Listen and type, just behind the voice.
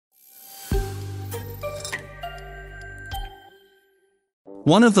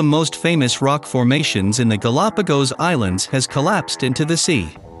One of the most famous rock formations in the Galapagos Islands has collapsed into the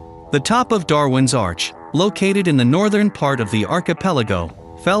sea. The top of Darwin's Arch, located in the northern part of the archipelago,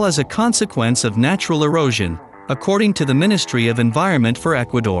 fell as a consequence of natural erosion, according to the Ministry of Environment for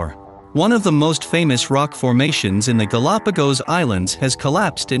Ecuador. One of the most famous rock formations in the Galapagos Islands has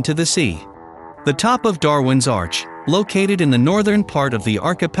collapsed into the sea. The top of Darwin's Arch, located in the northern part of the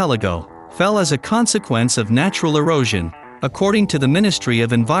archipelago, fell as a consequence of natural erosion, according to the Ministry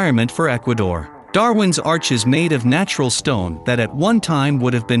of Environment for Ecuador. Darwin's Arch is made of natural stone that at one time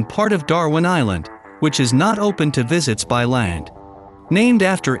would have been part of Darwin Island, which is not open to visits by land. Named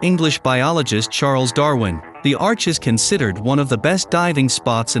after English biologist Charles Darwin, the Arch is considered one of the best diving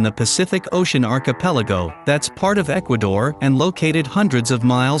spots in the Pacific Ocean archipelago that's part of Ecuador and located hundreds of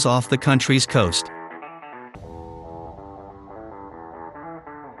miles off the country's coast.